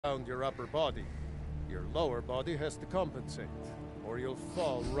around your upper body. Your lower body has to compensate, or you'll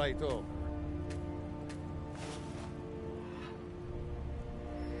fall right over.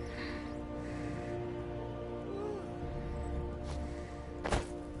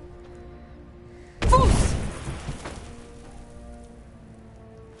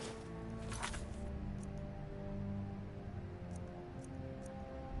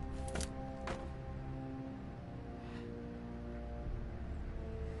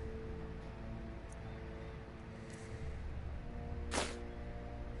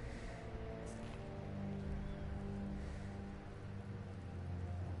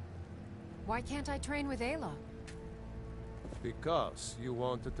 Why can't I train with Ayla? Because you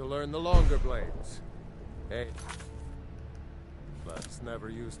wanted to learn the longer blades. Hey, Ayla's never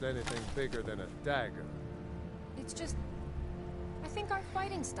used anything bigger than a dagger. It's just... I think our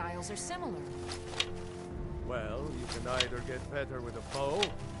fighting styles are similar. Well, you can either get better with a bow,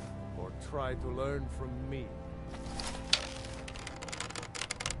 or try to learn from me.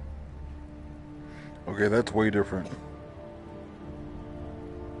 Okay, that's way different.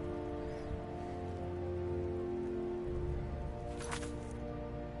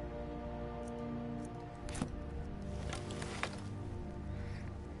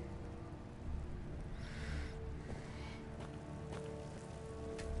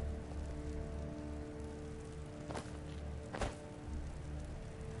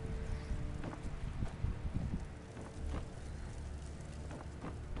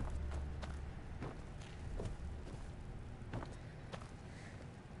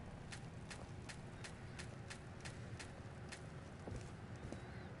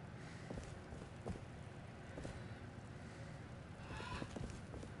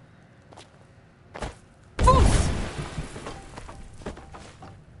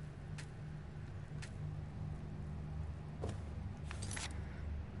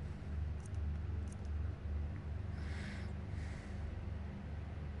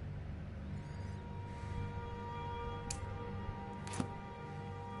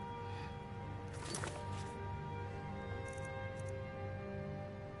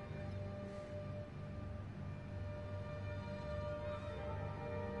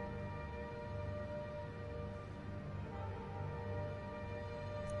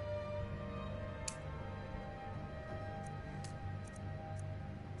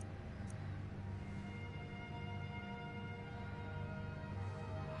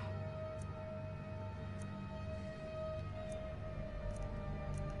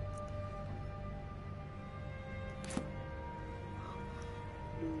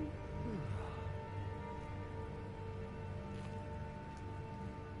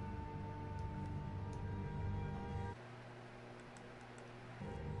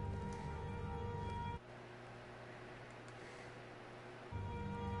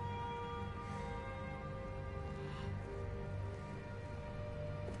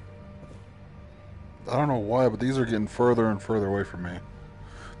 I don't know why, but these are getting further and further away from me.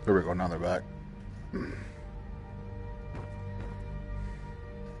 There we go, now they're back.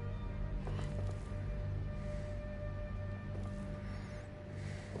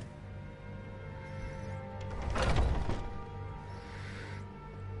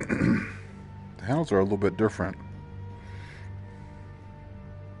 The handles are a little bit different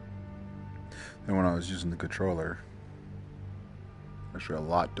than when I was using the controller. Actually, a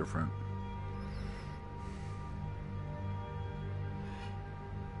lot different.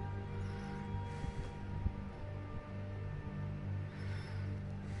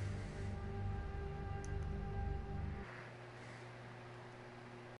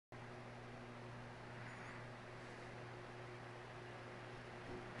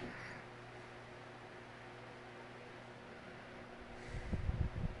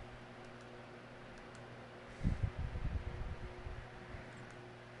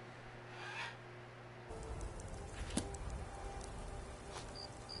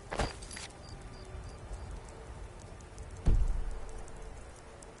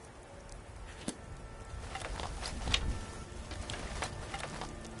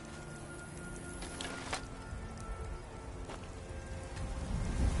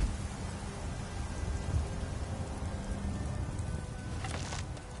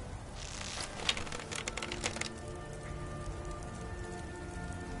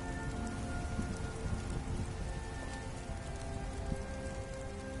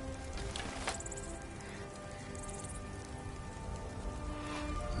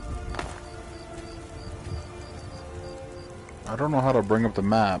 I don't know how to bring up the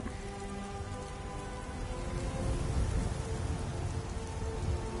map.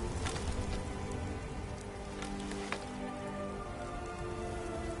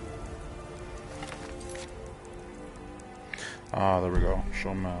 Ah, there we go.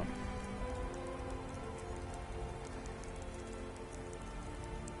 Show map.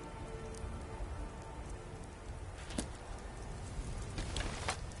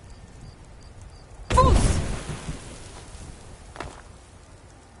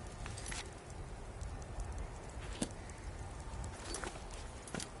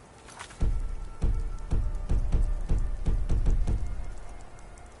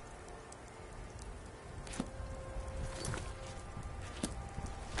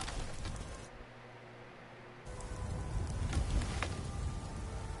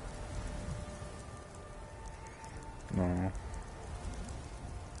 No.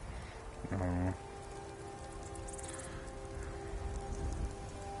 No.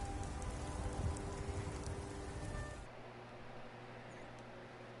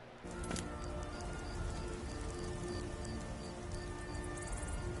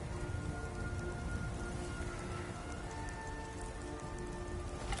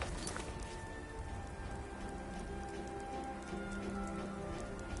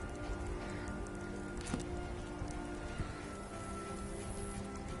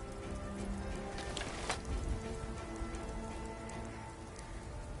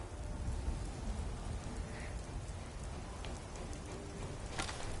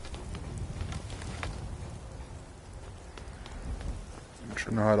 I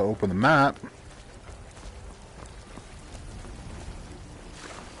sure know how to open the map.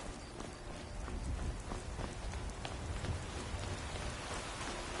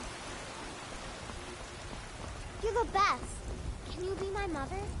 You're the best. Can you be my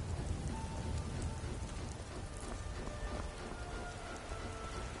mother?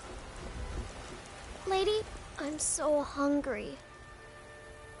 Lady, I'm so hungry.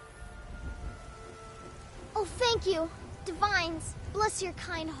 Oh, thank you. Divines, bless your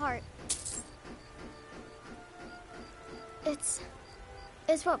kind heart.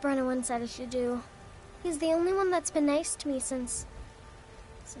 It's what Brennan said I should do. He's the only one that's been nice to me since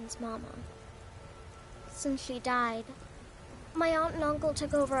Mama. Since she died. My aunt and uncle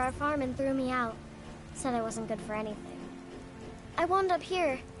took over our farm and threw me out. Said I wasn't good for anything. I wound up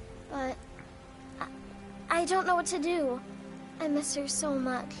here, but I don't know what to do. I miss her so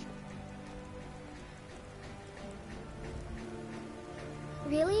much.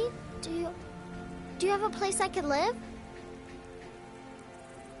 Really? Do you have a place I could live?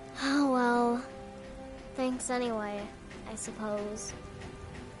 Oh, well. Thanks anyway, I suppose.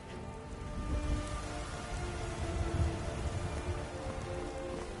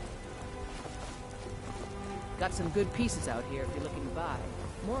 Got some good pieces out here if you're looking to buy.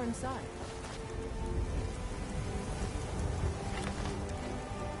 More inside.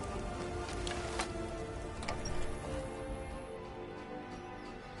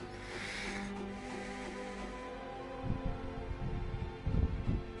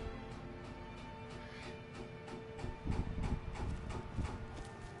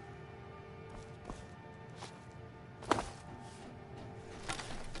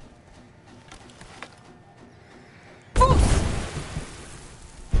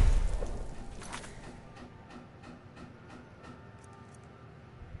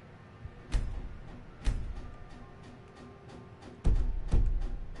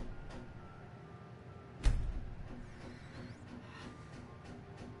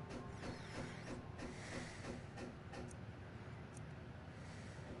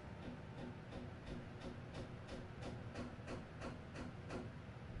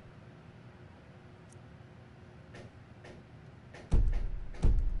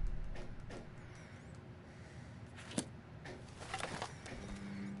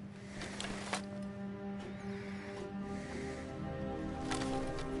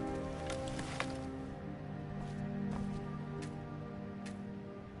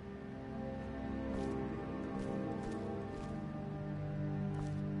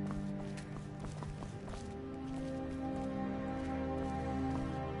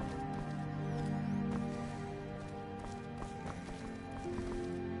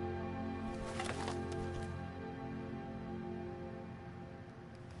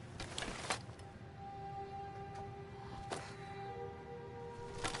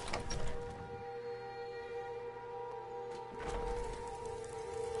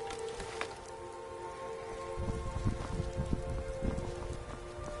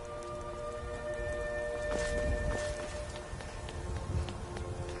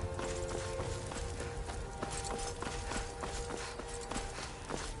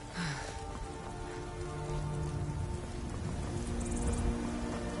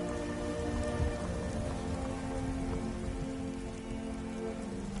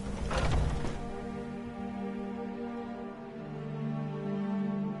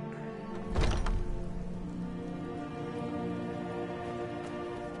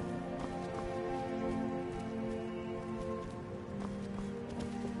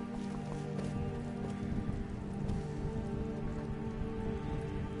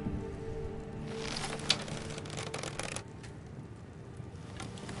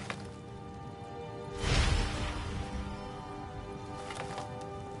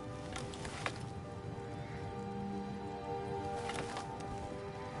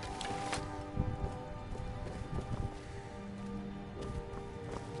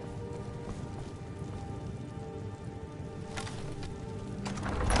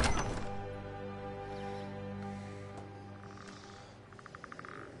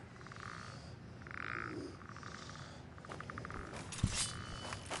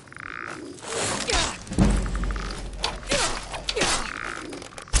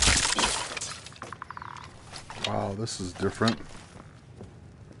 Oh, this is different.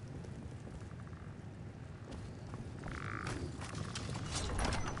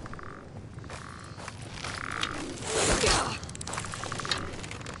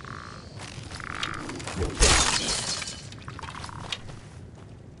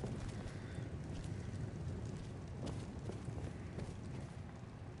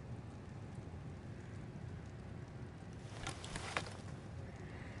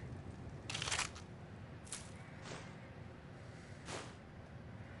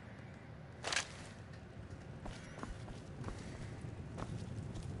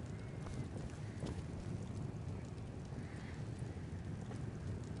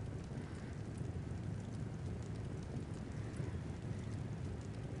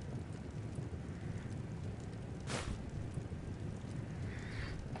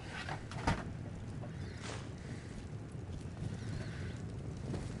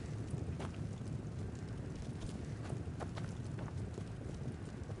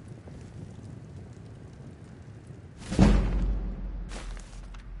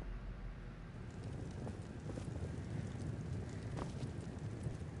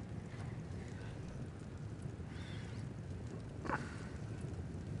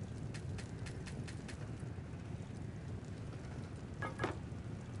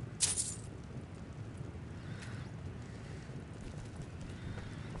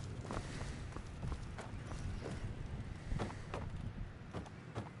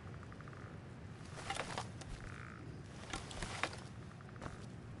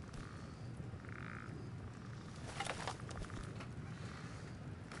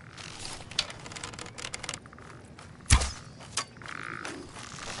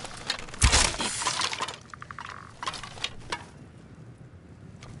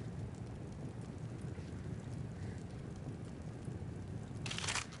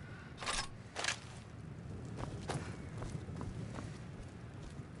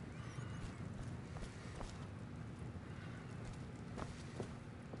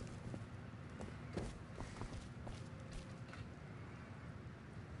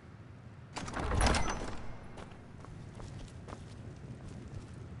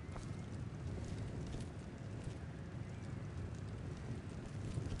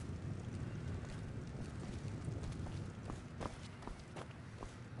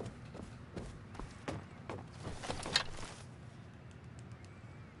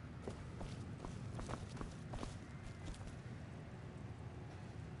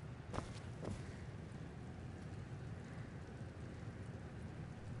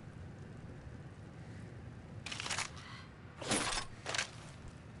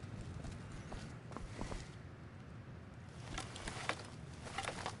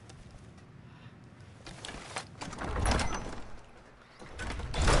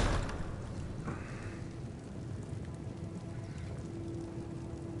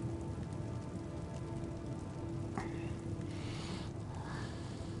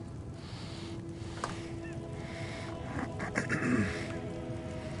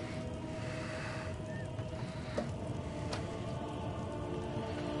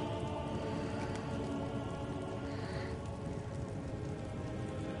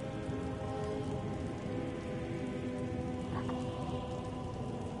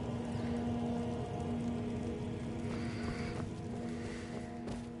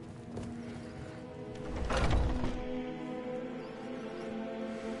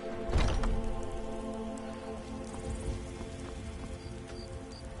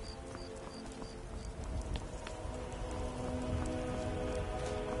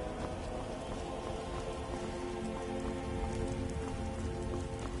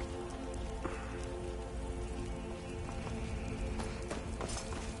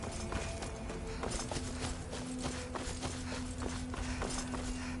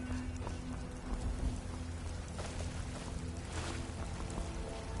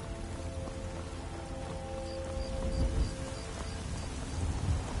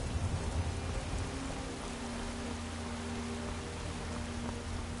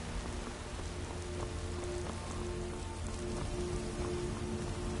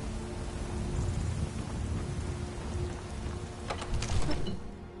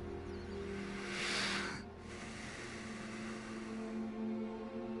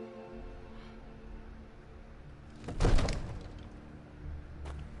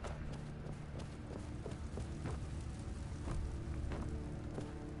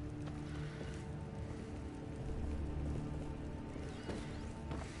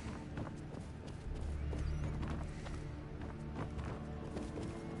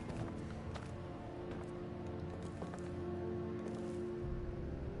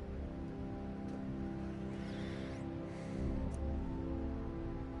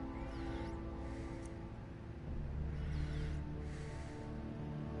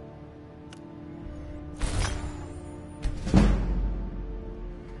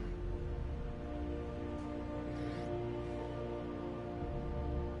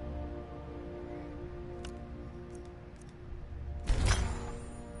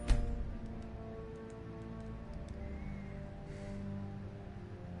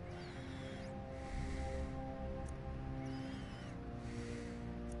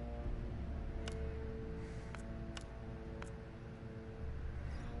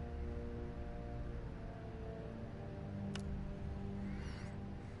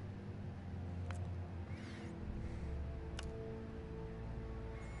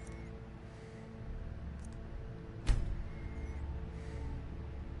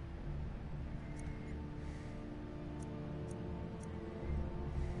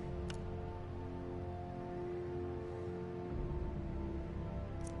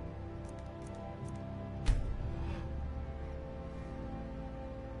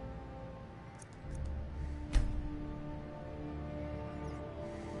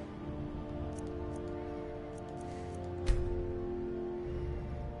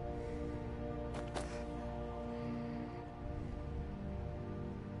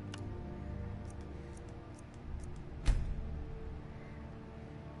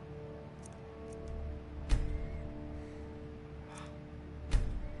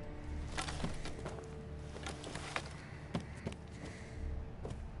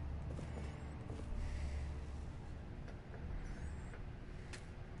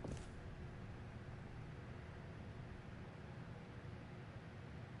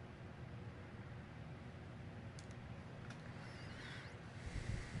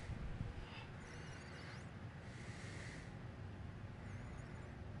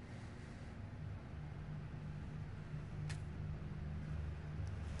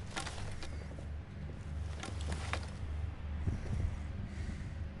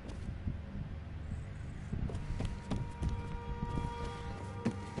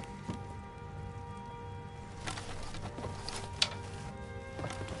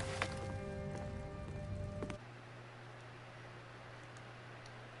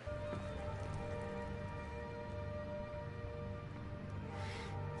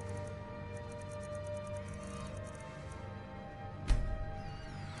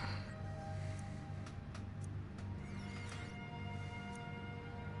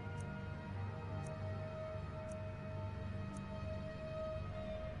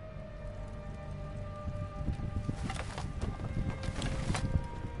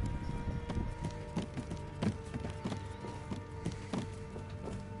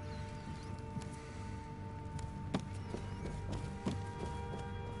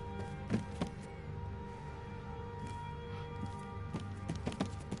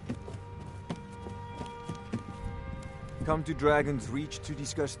 come to Dragon's Reach to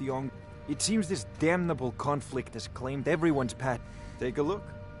discuss the on... It seems this damnable conflict has claimed everyone's pet. Take a look.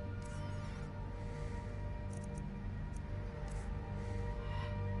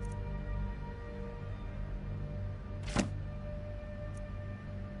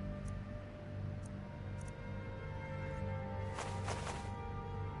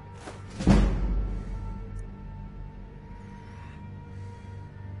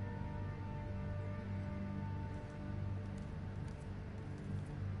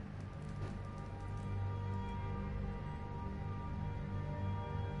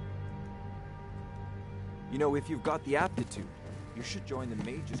 You know, if you've got the aptitude, you should join the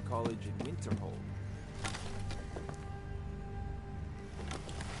Mages College in Winterhold.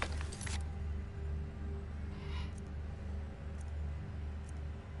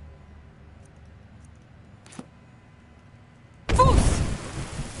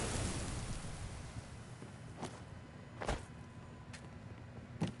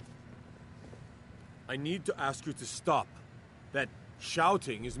 I need to ask you to stop. That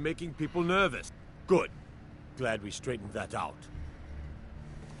shouting is making people nervous. Good. Glad we straightened that out.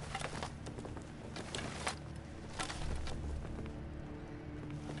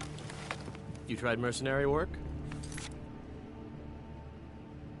 You tried mercenary work?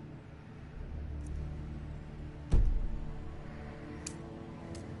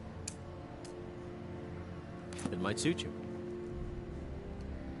 It might suit you.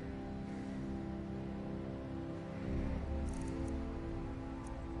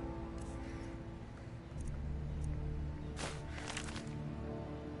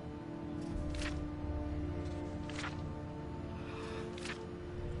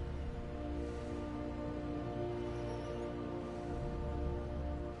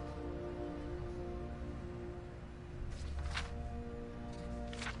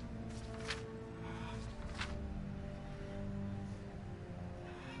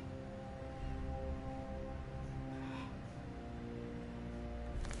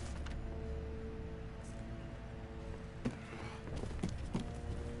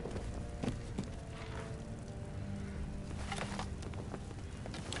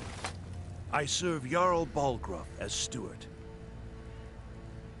 I serve Jarl Balgruuf as steward.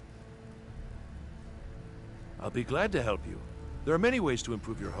 I'll be glad to help you. There are many ways to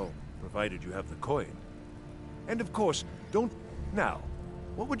improve your home, provided you have the coin. And of course, don't... Now,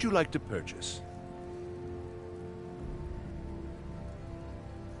 what would you like to purchase?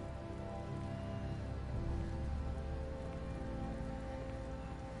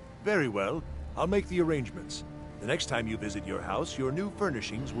 Very well. I'll make the arrangements. The next time you visit your house, your new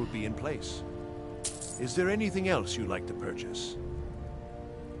furnishings will be in place. Is there anything else you'd like to purchase?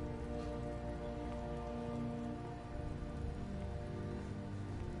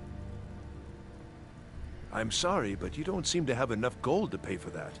 I'm sorry, but you don't seem to have enough gold to pay for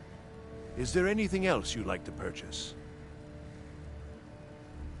that. Is there anything else you'd like to purchase?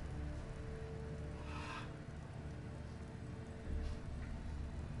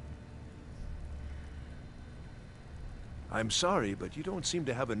 I'm sorry, but you don't seem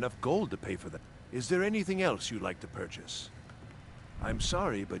to have enough gold to pay for that. Is there anything else you'd like to purchase? I'm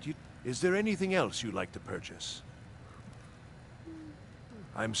sorry, but you... Is there anything else you'd like to purchase?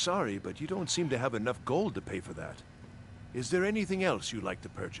 I'm sorry, but you don't seem to have enough gold to pay for that. Is there anything else you'd like to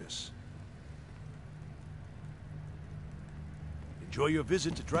purchase? Enjoy your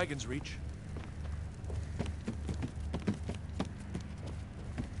visit to Dragon's Reach.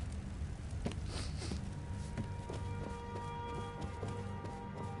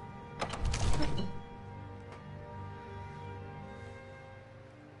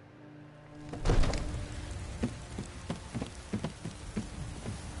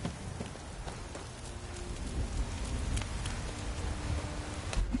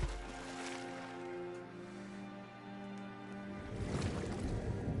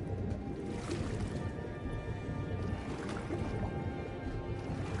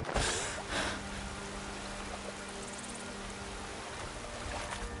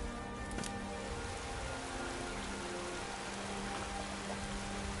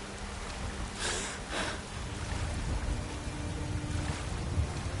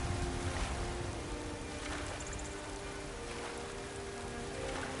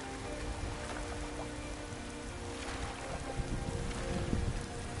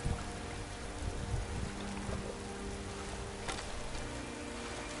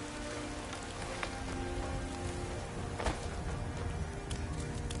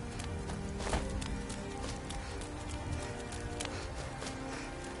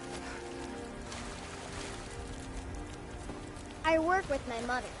 I work with my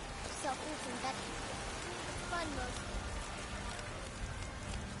mother. Sell fruits and vegetables. It's fun mostly.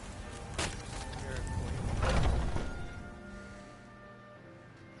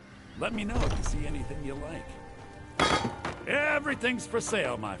 Let me know if you see anything you like. Everything's for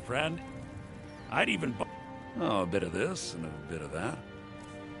sale, my friend. I'd even buy... Oh, a bit of this and a bit of that.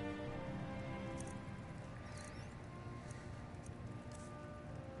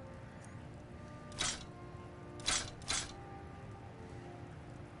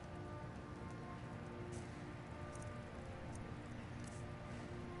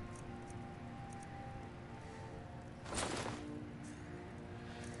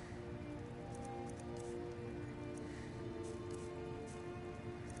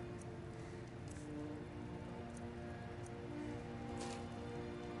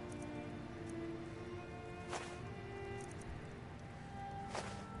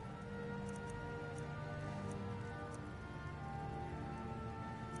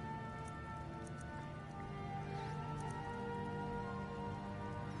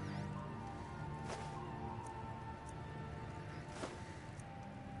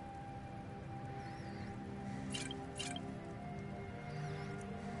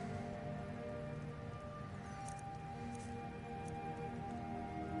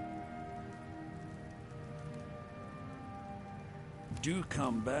 Do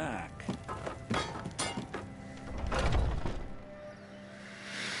come back.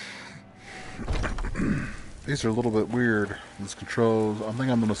 These are a little bit weird. These controls. I think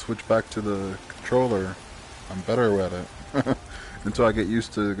I'm going to switch back to the controller. I'm better at it. Until I get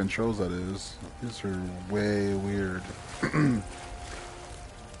used to the controls, that is. These are way weird.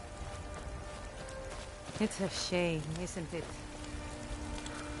 It's a shame, isn't it?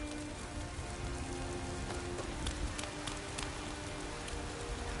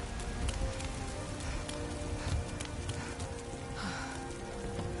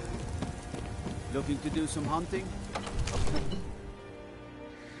 Looking to do some hunting?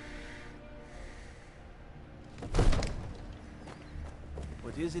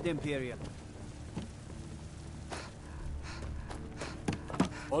 What is it, Imperial?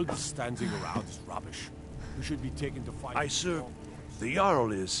 All this standing around is rubbish. We should be taken to fight. I serve. The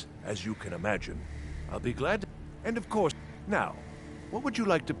Jarl is, as you can imagine. I'll be glad to... And of course, now, what would you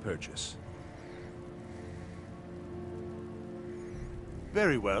like to purchase?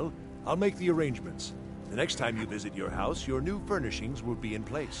 Very well. I'll make the arrangements. The next time you visit your house, your new furnishings will be in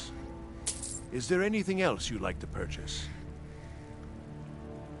place. Is there anything else you'd like to purchase?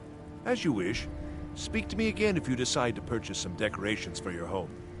 As you wish. Speak to me again if you decide to purchase some decorations for your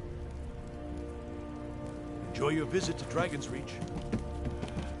home. Enjoy your visit to Dragon's Reach.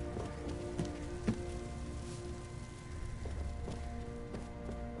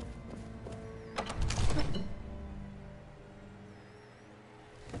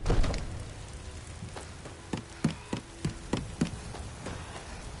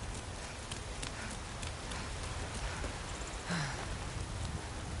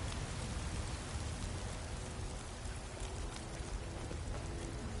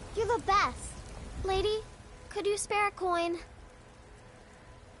 You're the best. Lady, could you spare a coin?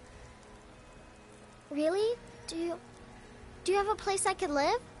 Really? Do you have a place I could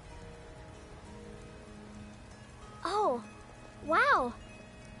live? Oh, wow.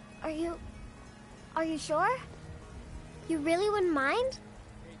 Are you sure? You really wouldn't mind?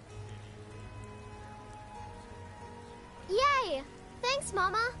 Yay! Thanks,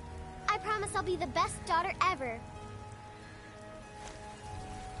 Mama. I promise I'll be the best daughter ever.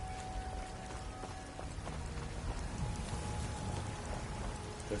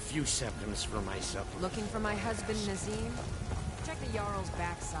 A few symptoms for myself. Looking for my husband, Nazim? Check the Jarl's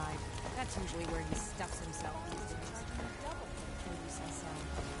backside. That's usually where he stuffs himself.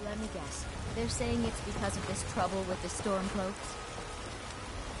 Let me guess. They're saying it's because of this trouble with the Stormcloaks?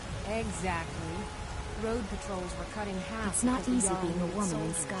 Exactly. Road patrols were cut in half. It's not because easy the Jarl being a needs woman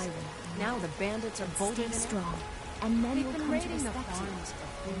in soldiers. Skyrim. Now the bandits are bolted Stay in. strong, and men They've will been come to raiding the respect farms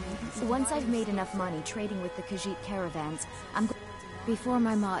you. Once I've made enough money trading with the Khajiit caravans, Before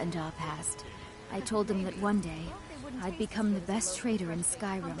my ma and Da passed, I told them that one day, I'd become the best trader in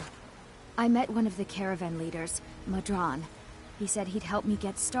Skyrim. I met one of the caravan leaders, Madran. He said he'd help me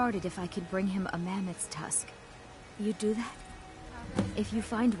get started if I could bring him a mammoth's tusk. You'd do that? If you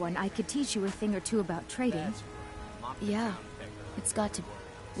find one, I could teach you a thing or two about trading. Yeah, it's got to be.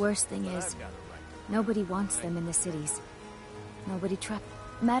 Worst thing is, nobody wants them in the cities. Nobody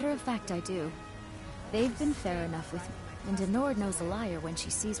Matter of fact, I do. They've been fair enough with me, and Denord knows a liar when she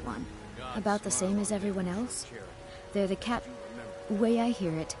sees one. About the same as everyone else. They're the way I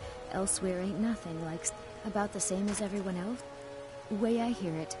hear it, elsewhere ain't nothing like... About the same as everyone else? Way I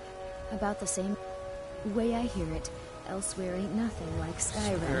hear it. About the same... Way I hear it, elsewhere ain't nothing like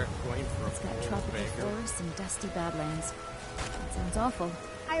Skyrim. It's got tropical forests and dusty badlands. It sounds awful.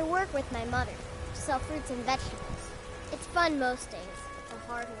 I work with my mother to sell fruits and vegetables. It's fun most days, but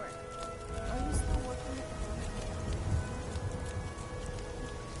hard work. Are you still working at the farm?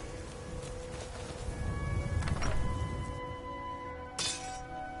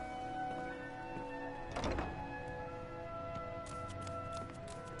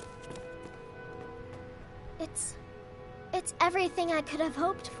 It's everything I could have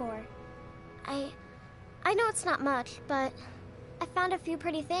hoped for. I know it's not much, but I found a few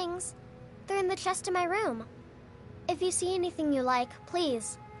pretty things. They're in the chest in my room. If you see anything you like,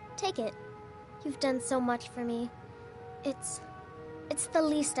 please, take it. You've done so much for me. It's the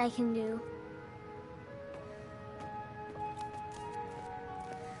least I can do.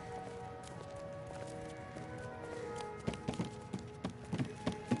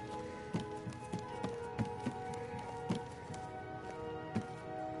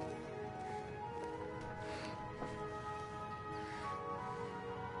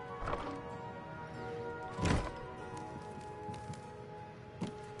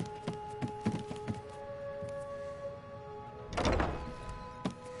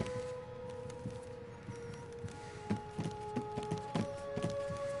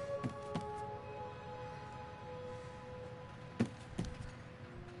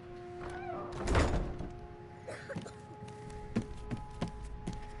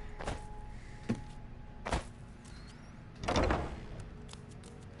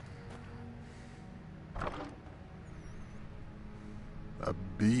 A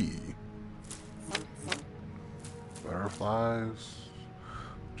bee. Butterflies.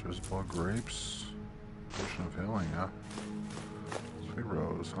 Just bought grapes. Potion of healing, huh? Sweet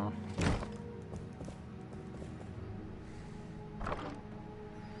rose, huh?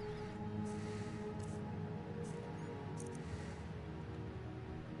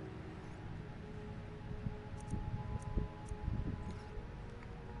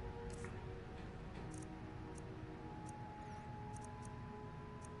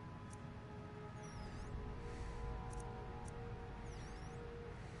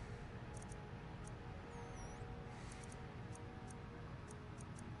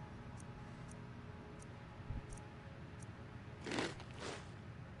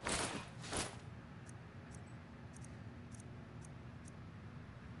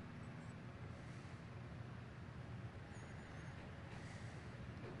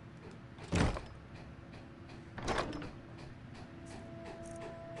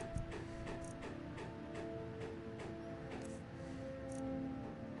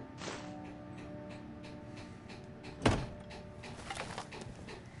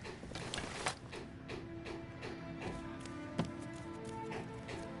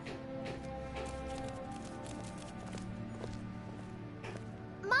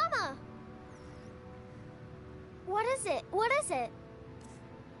 What is it?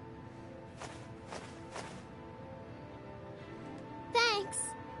 Thanks.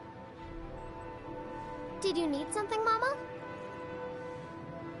 Did you need something, Mama?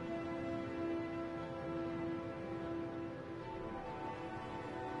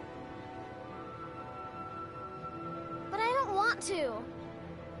 But I don't want to.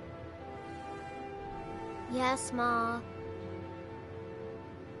 Yes, Ma.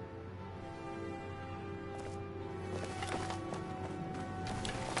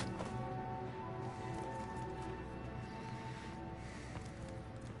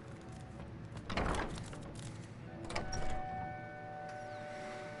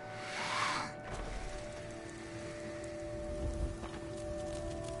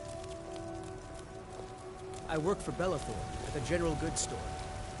 I work for Bellathor at the general goods store.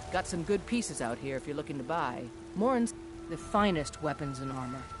 Got some good pieces out here if you're looking to buy. Morin's the finest weapons and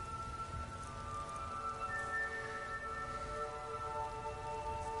armor.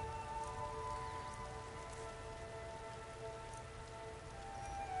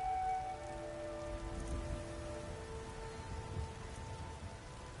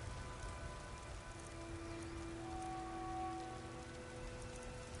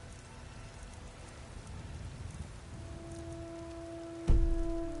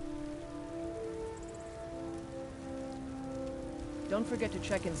 Don't forget to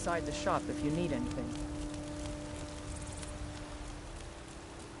check inside the shop if you need anything.